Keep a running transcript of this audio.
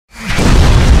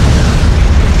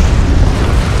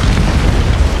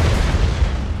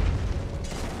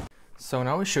So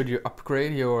now should you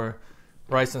upgrade your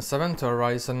Ryzen 7 to a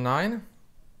Ryzen 9?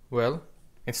 Well,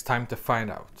 it's time to find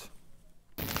out.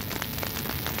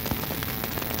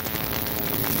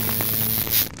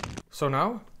 So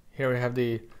now, here we have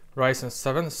the Ryzen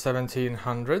 7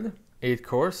 1700,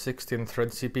 8-core 16-thread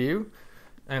CPU,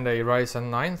 and a Ryzen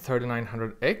 9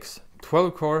 3900X,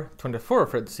 12-core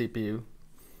 24-thread CPU.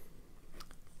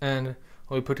 And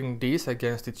we'll be putting these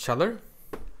against each other.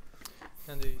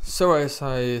 So as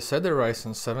I said, the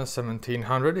Ryzen 7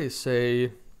 1700 is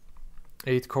a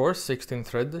 8-core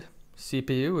 16-thread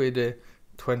CPU with a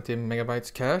 20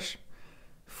 megabytes cache,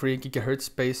 3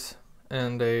 GHz base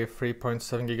and a 3.7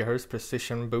 GHz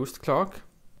precision boost clock.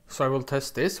 So I will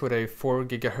test this with a 4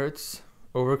 GHz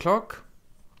overclock.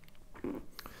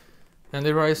 And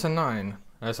the Ryzen 9,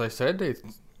 as I said,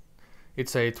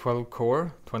 it's a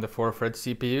 12-core 24-thread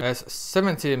CPU, has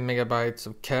 70 megabytes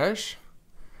of cache,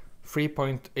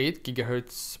 3.8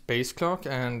 GHz base clock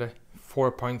and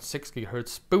 4.6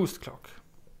 GHz boost clock.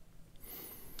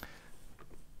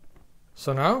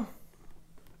 So now,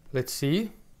 let's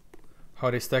see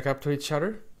how they stack up to each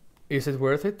other. Is it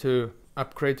worth it to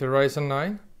upgrade to Ryzen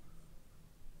 9?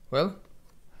 Well,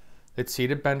 let's see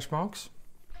the benchmarks.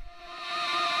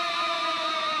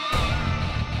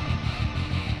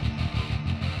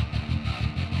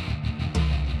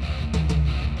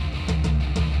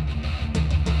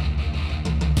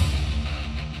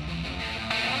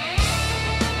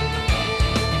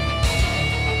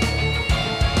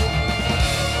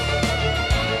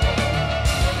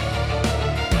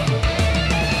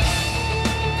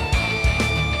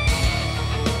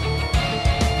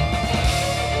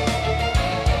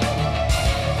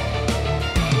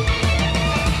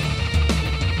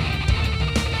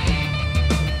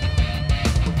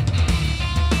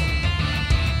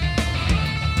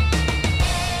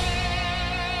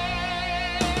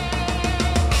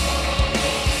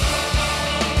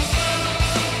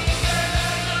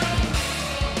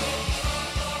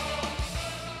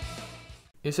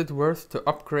 Is it worth to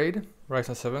upgrade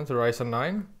Ryzen 7 to Ryzen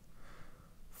 9?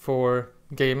 For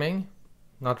gaming,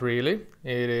 not really.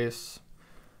 It is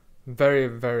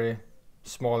very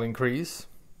small increase.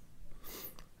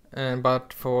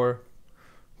 But for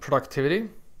productivity,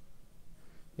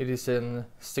 it is a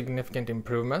significant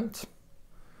improvement.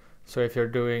 So if you're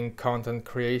doing content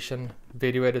creation,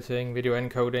 video editing, video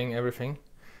encoding, everything,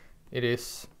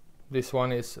 this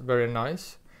one is very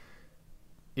nice.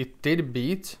 It did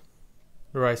beat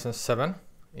Ryzen 7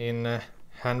 in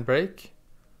handbrake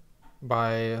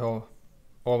by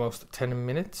almost 10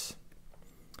 minutes.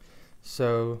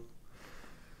 So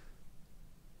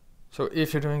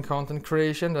if you're doing content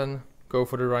creation, then go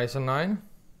for the Ryzen 9.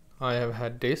 I have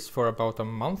had this for about a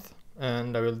month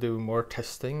and I will do more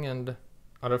testing and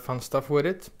other fun stuff with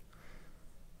it.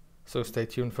 So stay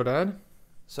tuned for that.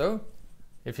 So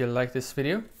if you like this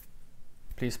video,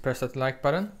 please press that like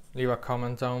button, leave a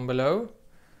comment down below.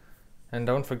 And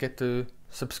don't forget to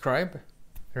subscribe,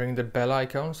 ring the bell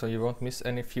icon so you won't miss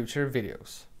any future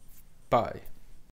videos. Bye.